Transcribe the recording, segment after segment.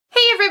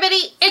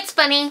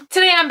funny.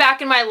 Today I'm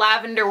back in my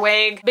lavender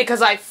wig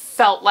because I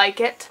felt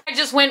like it. I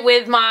just went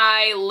with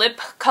my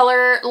lip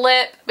color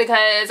lip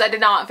because I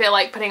did not feel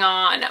like putting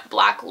on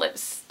black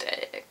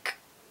lipstick.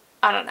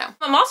 I don't know.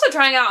 I'm also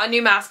trying out a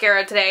new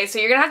mascara today, so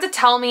you're gonna have to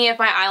tell me if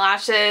my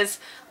eyelashes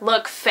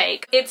look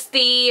fake. It's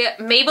the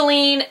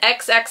Maybelline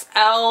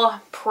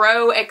XXL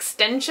Pro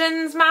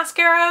Extensions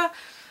mascara.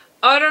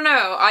 I don't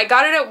know. I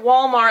got it at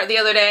Walmart the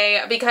other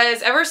day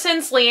because ever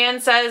since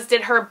Leanne Says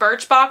did her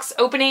Birchbox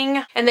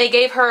opening and they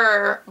gave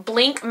her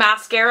Blink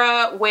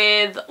mascara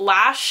with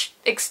lash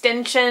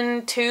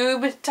extension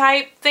tube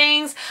type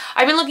things,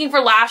 I've been looking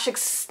for lash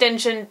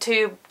extension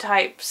tube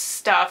type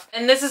stuff.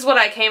 And this is what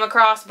I came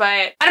across, but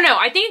I don't know.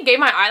 I think it gave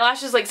my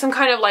eyelashes like some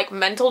kind of like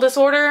mental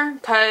disorder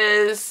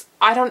because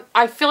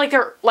I feel like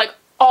they're like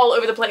all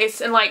over the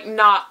place and like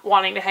not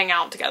wanting to hang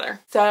out together.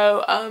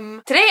 So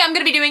today I'm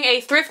gonna be doing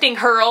a thrifting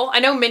haul. I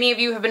know many of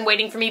you have been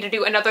waiting for me to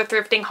do another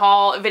thrifting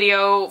haul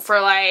video for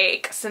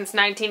like since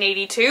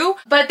 1982,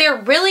 but they're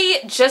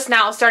really just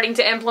now starting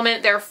to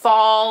implement their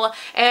fall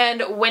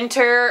and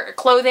winter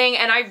clothing,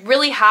 and I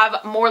really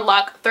have more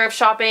luck thrift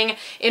shopping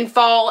in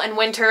fall and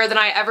winter than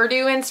I ever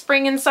do in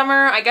spring and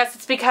summer. I guess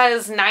it's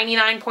because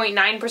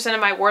 99.9%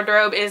 of my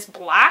wardrobe is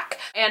black,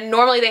 and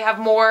normally they have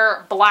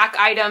more black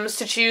items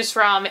to choose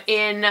from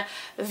in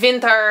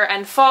winter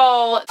and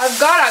fall. I've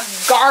got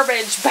a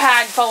garbage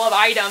bag full of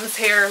items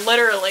here,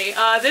 literally.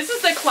 This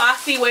is the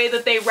classy way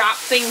that they wrap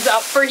things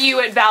up for you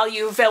at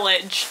Value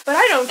Village. But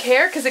I don't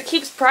care because it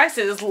keeps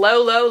prices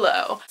low, low,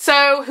 low.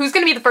 So who's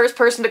gonna be the first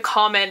person to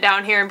comment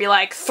down here and be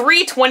like,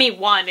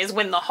 321 is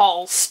when the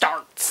haul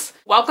starts?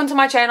 Welcome to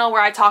my channel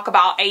where I talk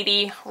about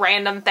 80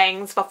 random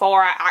things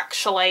before I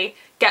actually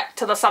get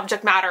to the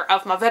subject matter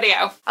of my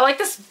video. I like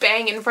this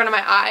bang in front of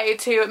my eye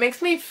too. It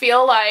makes me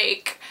feel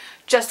like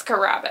Jessica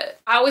Rabbit.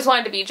 I always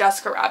wanted to be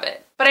Jessica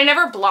Rabbit, but I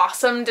never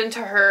blossomed into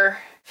her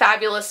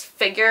fabulous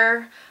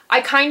figure.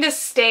 I kind of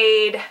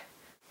stayed,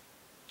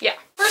 yeah.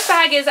 First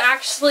bag is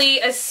actually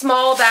a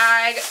small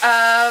bag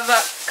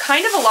of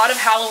kind of a lot of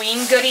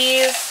Halloween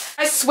goodies.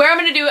 I swear I'm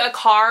gonna do a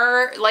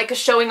car, like a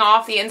showing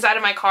off the inside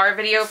of my car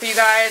video for you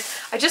guys.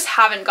 I just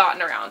haven't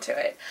gotten around to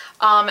it.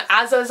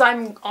 As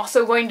I'm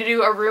also going to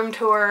do a room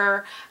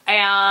tour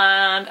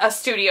and a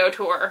studio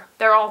tour.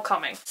 They're all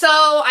coming. So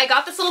I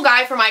got this little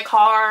guy for my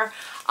car.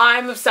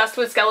 I'm obsessed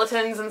with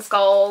skeletons and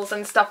skulls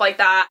and stuff like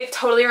that. It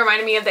totally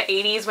reminded me of the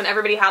 80s when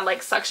everybody had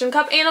like suction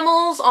cup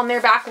animals on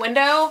their back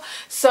window.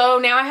 So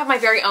now I have my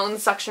very own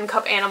suction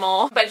cup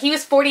animal, but he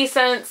was 40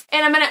 cents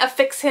and I'm gonna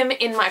affix him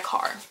in my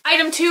car.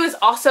 Item 2 is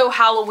also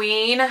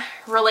Halloween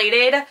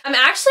related. I'm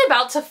actually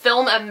about to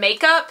film a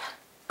makeup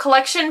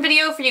collection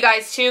video for you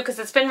guys too because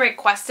it's been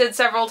requested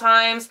several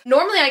times.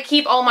 Normally I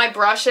keep all my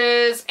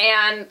brushes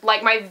and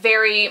like my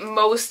very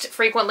most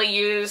frequently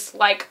used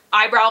like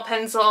eyebrow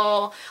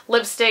pencil,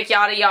 lipstick,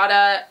 yada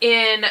yada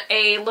in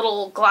a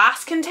little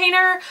glass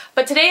container,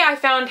 but today I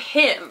found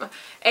him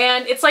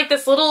and it's like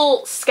this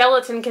little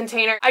skeleton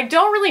container. I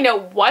don't really know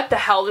what the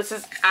hell this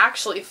is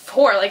actually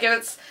for, like if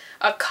it's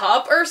a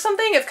cup or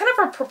something. It's kind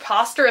of a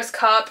preposterous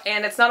cup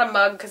and it's not a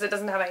mug because it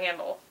doesn't have a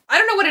handle. I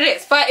don't know what it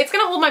is, but it's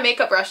gonna hold my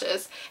makeup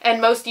brushes and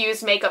most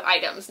used makeup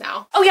items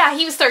now. Oh yeah,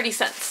 he was 30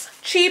 cents.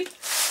 Cheap.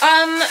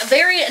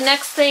 Very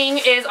next thing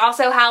is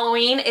also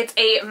Halloween. It's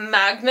a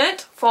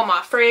magnet for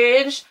my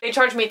fridge. They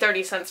charged me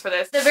 30 cents for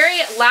this. The very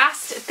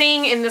last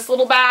thing in this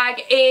little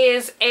bag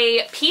is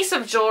a piece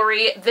of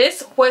jewelry.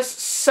 This was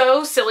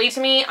so silly to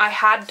me, I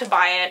had to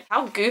buy it.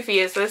 How goofy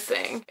is this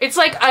thing? It's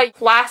like a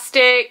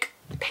plastic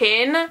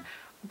pin,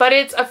 but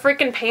it's a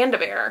freaking panda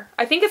bear.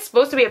 I think it's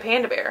supposed to be a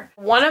panda bear.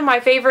 One of my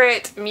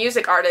favorite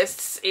music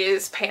artists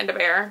is Panda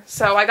Bear,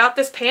 so I got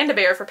this panda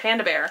bear for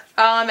Panda Bear.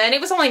 And it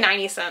was only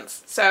 90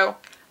 cents, so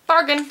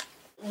bargain.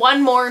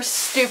 One more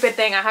stupid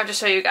thing I have to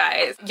show you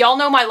guys. Y'all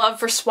know my love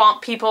for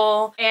swamp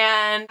people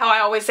and how I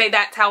always say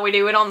that's how we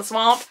do it on the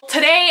swamp.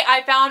 Today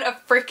I found a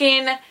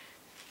freaking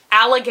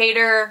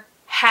alligator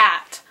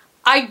hat.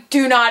 I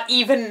do not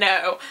even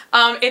know.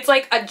 It's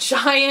like a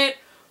giant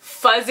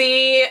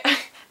fuzzy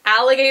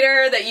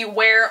alligator that you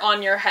wear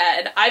on your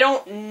head. I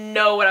don't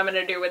know what I'm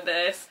gonna do with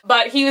this,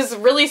 but he was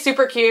really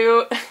super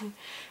cute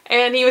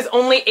and he was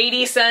only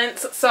 80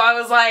 cents, so I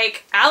was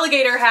like,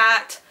 alligator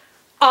hat,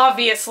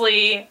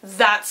 obviously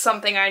that's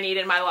something I need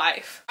in my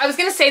life. I was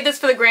gonna save this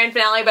for the grand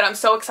finale, but I'm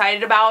so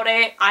excited about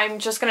it, I'm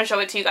just gonna show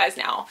it to you guys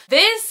now.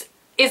 This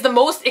is the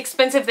most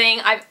expensive thing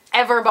I've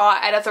ever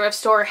bought at a thrift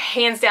store,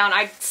 hands down.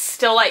 I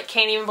still like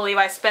can't even believe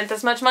I spent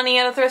this much money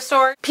at a thrift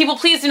store. People,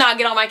 please do not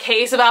get on my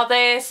case about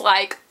this.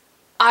 Like,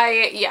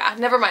 yeah,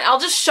 never mind. I'll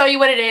just show you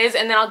what it is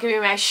and then I'll give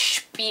you my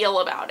spiel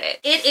about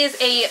it. It is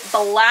a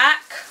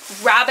black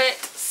rabbit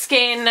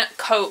skin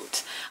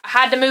coat. I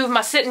had to move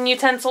my sitting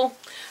utensil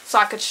so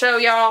I could show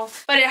y'all.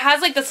 But it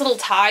has like this little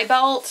tie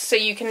belt so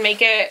you can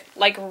make it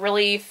like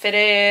really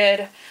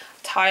fitted,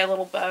 tie a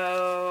little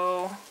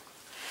bow.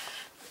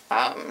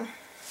 I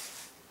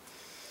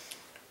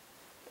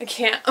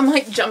can't, I'm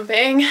like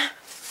jumping.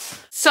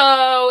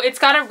 So it's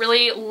got a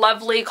really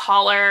lovely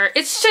collar.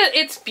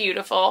 It's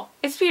beautiful.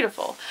 It's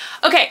beautiful.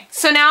 Okay,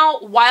 so now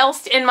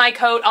whilst in my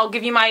coat, I'll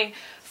give you my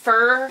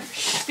fur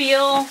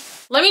spiel.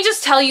 Let me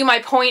just tell you my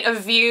point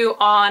of view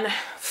on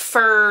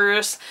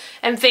furs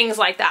and things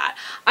like that.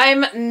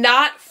 I'm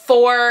not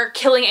for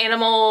killing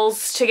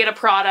animals to get a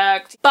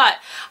product, but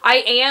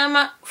I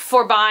am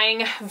for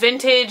buying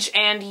vintage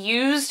and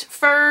used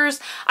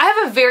furs. I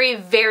have a very,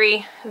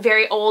 very,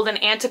 very old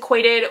and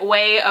antiquated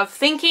way of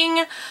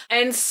thinking,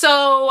 and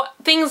so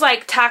things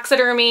like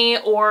taxidermy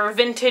or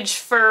vintage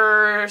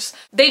furs,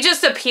 they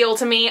just appeal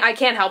to me. I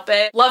can't help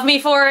it. Love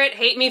me for it,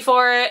 hate me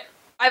for it.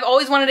 I've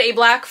always wanted a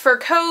black fur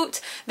coat.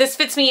 This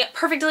fits me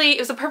perfectly. It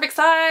was a perfect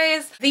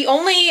size. The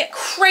only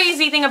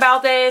crazy thing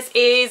about this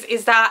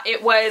is that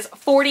it was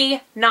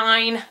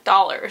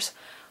 $49.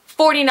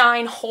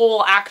 49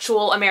 whole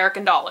actual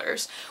American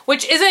dollars,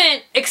 which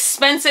isn't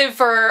expensive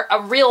for a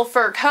real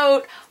fur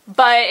coat,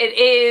 but it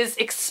is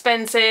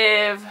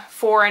expensive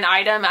for an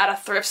item at a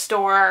thrift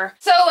store.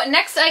 So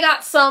next I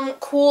got some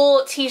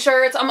cool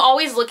t-shirts. I'm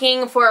always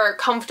looking for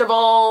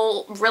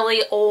comfortable,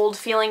 really old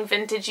feeling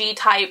vintagey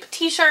type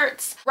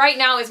t-shirts. Right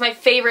now is my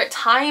favorite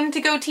time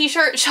to go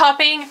t-shirt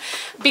shopping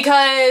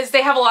because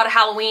they have a lot of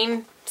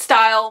Halloween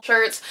style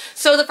shirts.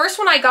 So the first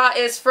one I got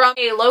is from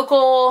a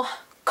local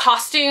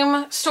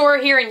costume store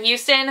here in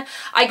Houston.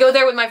 I go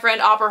there with my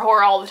friend Opera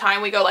Horror all the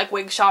time. We go like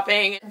wig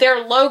shopping.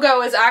 Their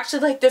logo is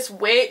actually like this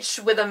witch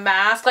with a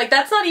mask. Like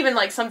that's not even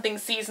like something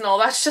seasonal.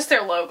 That's just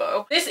their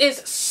logo. This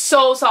is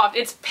so soft.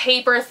 It's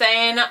paper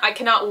thin. I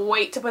cannot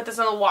wait to put this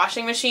in the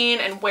washing machine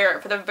and wear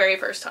it for the very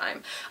first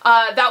time.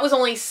 That was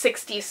only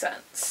 60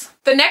 cents.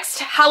 The next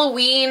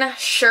Halloween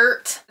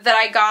shirt that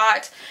I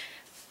got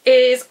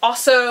is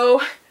also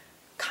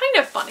kind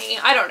of funny.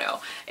 I don't know.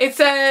 It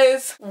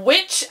says,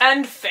 "Witch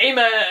and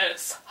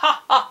Famous."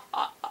 Ha ha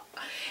ha.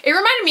 It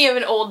reminded me of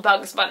an old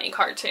Bugs Bunny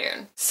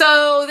cartoon.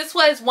 So this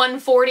was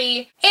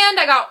 $140, and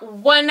I got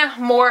one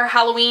more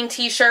Halloween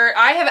t-shirt.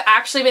 I have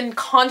actually been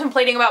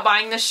contemplating about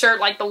buying this shirt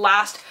like the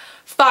last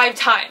 5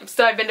 times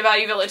that I've been to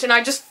Value Village, and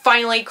I just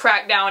finally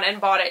cracked down and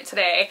bought it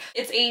today.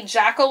 It's a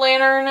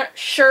jack-o'-lantern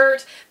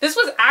shirt. This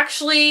was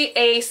actually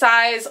a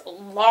size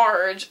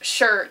large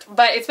shirt,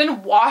 but it's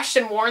been washed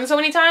and worn so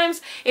many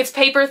times. It's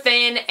paper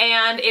thin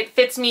and it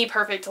fits me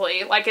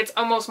perfectly. Like it's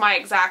almost my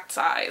exact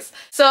size.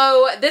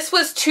 So this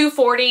was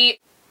 $240.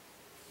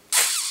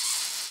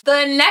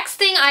 The next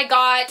thing I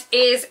got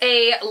is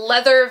a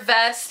leather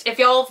vest. If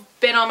y'all have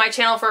been on my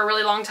channel for a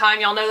really long time,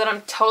 y'all know that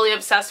I'm totally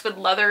obsessed with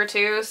leather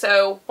too.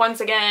 So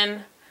once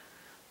again,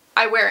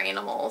 I wear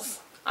animals.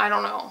 I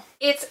don't know.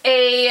 It's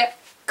a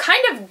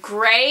kind of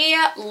gray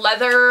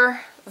leather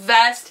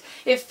vest.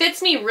 It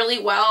fits me really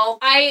well.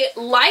 I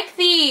like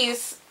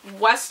these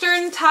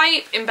Western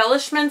type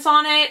embellishments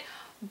on it,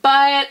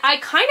 but I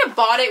kind of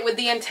bought it with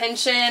the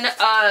intention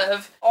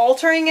of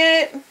altering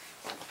it.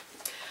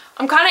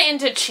 I'm kind of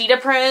into cheetah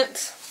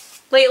print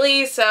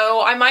lately,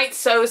 so I might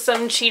sew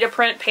some cheetah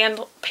print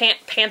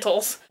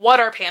pantels. What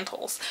are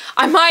pantels?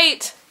 I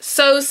might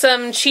sew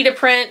some cheetah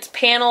print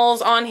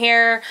panels on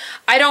here.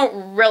 I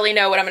don't really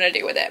know what I'm going to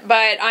do with it,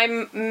 but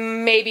I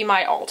maybe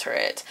might alter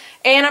it.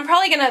 And I'm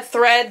probably going to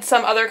thread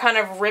some other kind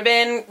of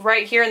ribbon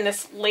right here in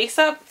this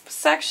lace-up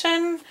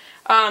section,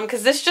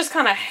 because this just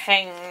kind of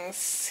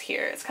hangs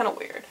here. It's kind of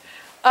weird.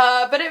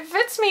 But it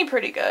fits me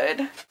pretty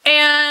good.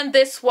 And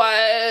this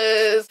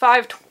was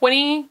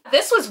 $5.20.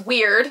 This was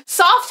weird.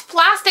 Soft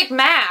plastic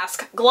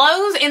mask,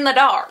 glows in the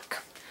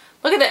dark.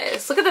 Look at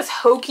this. Look at this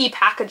hokey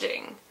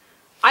packaging.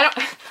 I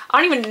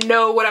don't even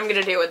know what I'm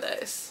gonna do with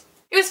this.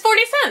 It was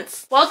 40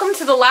 cents. Welcome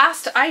to the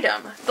last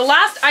item. The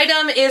last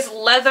item is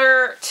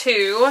leather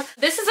 2.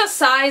 This is a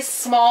size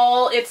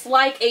small. It's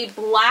like a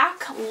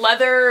black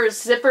leather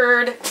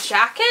zippered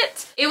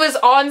jacket. It was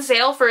on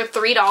sale for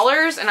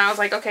 $3 and I was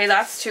like, okay,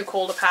 that's too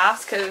cool to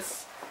pass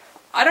because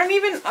I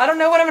don't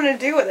know what I'm gonna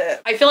do with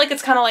it. I feel like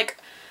it's kind of like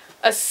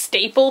a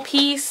staple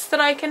piece that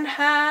I can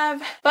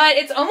have, but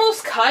it's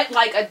almost cut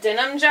like a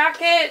denim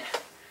jacket,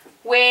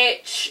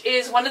 which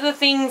is one of the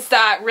things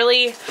that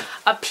really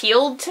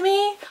appealed to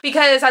me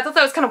because I thought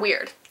that was kind of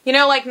weird. You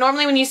know, like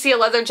normally when you see a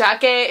leather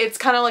jacket, it's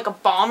kind of like a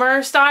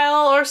bomber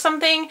style or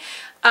something.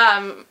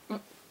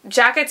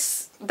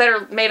 Jackets that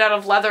are made out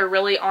of leather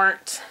really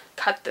aren't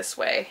cut this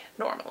way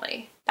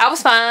normally. That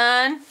was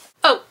fun.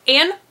 Oh,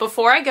 and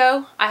before I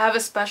go, I have a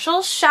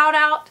special shout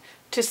out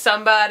to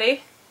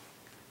somebody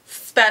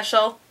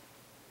special.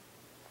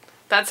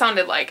 That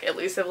sounded like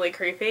elusively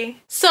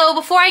creepy. So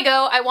before I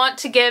go, I want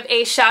to give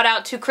a shout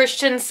out to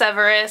Christian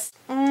Severus.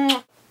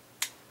 I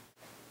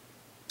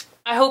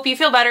hope you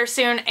feel better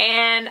soon,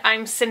 and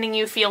I'm sending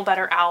you feel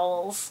better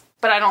owls.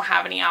 But I don't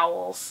have any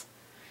owls.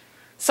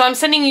 So I'm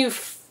sending you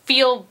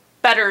feel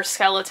better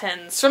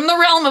skeletons from the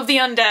realm of the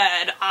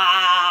undead.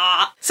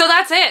 Ah! So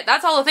that's it.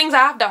 That's all the things I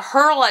have to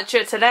hurl at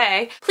you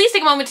today. Please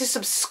take a moment to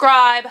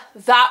subscribe.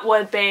 That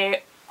would be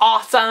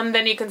awesome.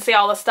 Then you can see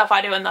all the stuff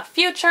I do in the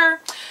future.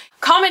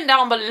 Comment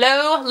down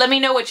below. Let me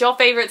know what your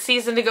favorite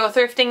season to go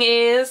thrifting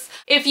is.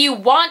 If you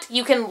want,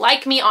 you can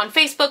like me on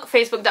Facebook,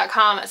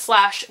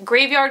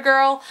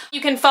 facebook.com/graveyardgirl. You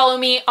can follow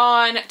me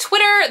on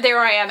Twitter. There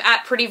I am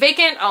at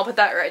prettyvacant. I'll put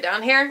that right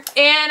down here.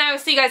 And I will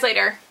see you guys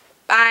later.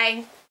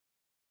 Bye.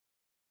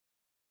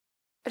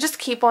 I just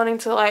keep wanting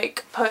to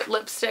like put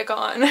lipstick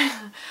on.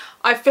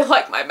 I feel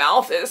like my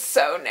mouth is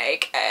so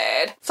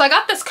naked. So I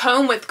got this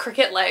comb with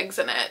cricket legs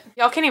in it.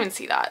 Y'all can't even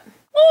see that.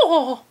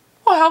 Oh,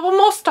 I have a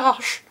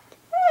mustache.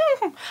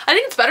 I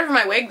think it's better for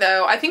my wig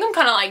though. I think I'm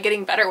kind of like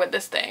getting better with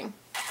this thing.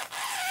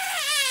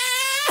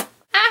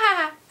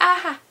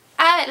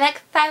 It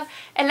looks so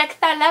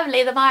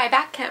lovely the more I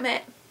backcam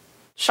it.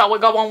 Shall we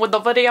go on with the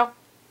video?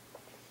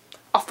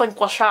 I think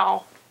we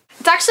shall.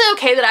 It's actually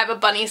okay that I have a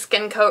bunny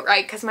skin coat,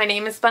 right? Because my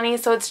name is Bunny,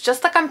 so it's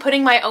just like I'm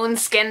putting my own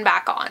skin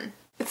back on.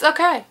 It's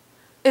okay.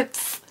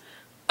 It's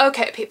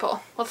okay,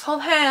 people. Let's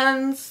hold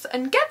hands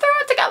and get through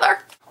it together.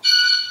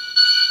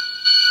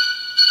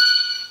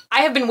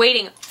 I have been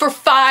waiting for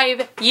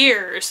 5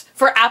 years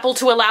for Apple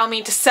to allow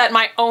me to set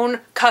my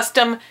own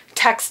custom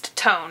text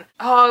tone.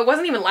 Oh, it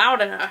wasn't even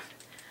loud enough.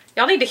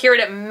 Y'all need to hear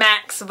it at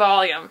max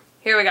volume.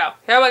 Here we go.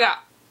 Here we go.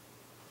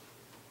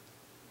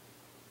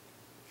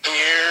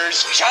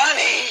 Here's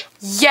Johnny.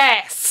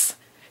 Yes!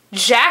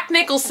 Jack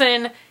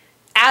Nicholson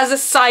as a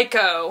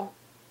psycho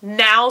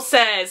now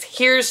says,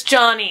 "Here's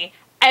Johnny,"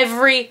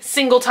 every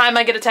single time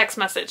I get a text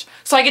message.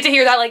 So I get to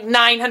hear that like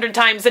 900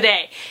 times a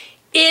day.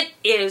 It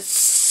is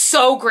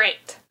so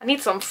great. I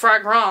need some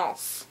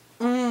fragrance.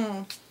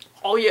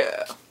 Oh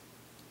yeah.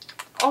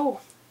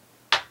 Oh.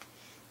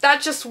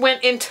 That just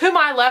went into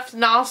my left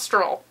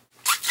nostril.